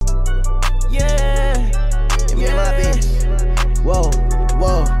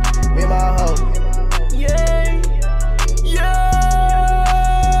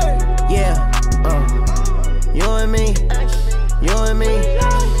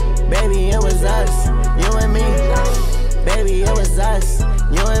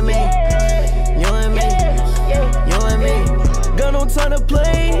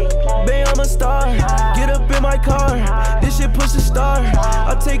push the start.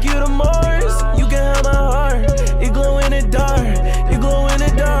 I'll take you to Mars. You can have my heart. It glow in the dark. It glow in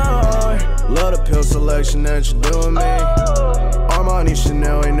the dark. Love the pill selection that you do with me. Armani,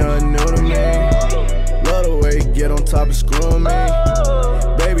 Chanel ain't nothing new to me. Love the way you get on top and screwing me.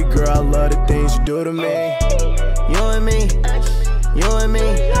 Baby girl, I love the things you do to me. You and me, you and me.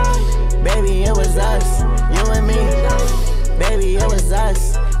 Baby, it was us. You and me. Baby, it was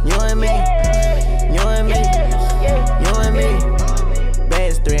us. You and me. You and me. You and me.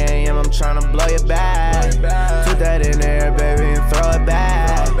 Babe, it's 3 a.m. I'm tryna blow your back. Put that in there, baby, and throw it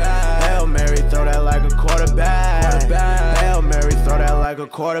back. Hail Mary, throw that like a quarterback. Hail Mary, throw that like a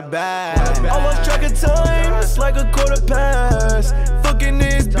quarterback. I lost track of time, it's like a quarter past. Fucking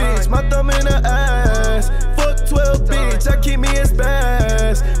this bitch, my thumb in her ass. Fuck 12, bitch, I keep me as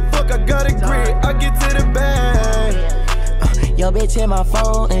fast. Fuck, I got a grit, I get to the bag. Yo, bitch hit my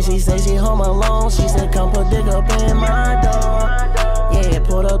phone and she say she home alone. She said come put dick up in my door. Yeah,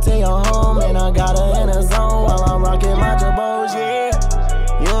 pulled up to your home and I got her in a zone while I'm rocking my jabos.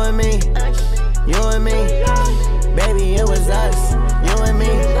 Yeah, you and me.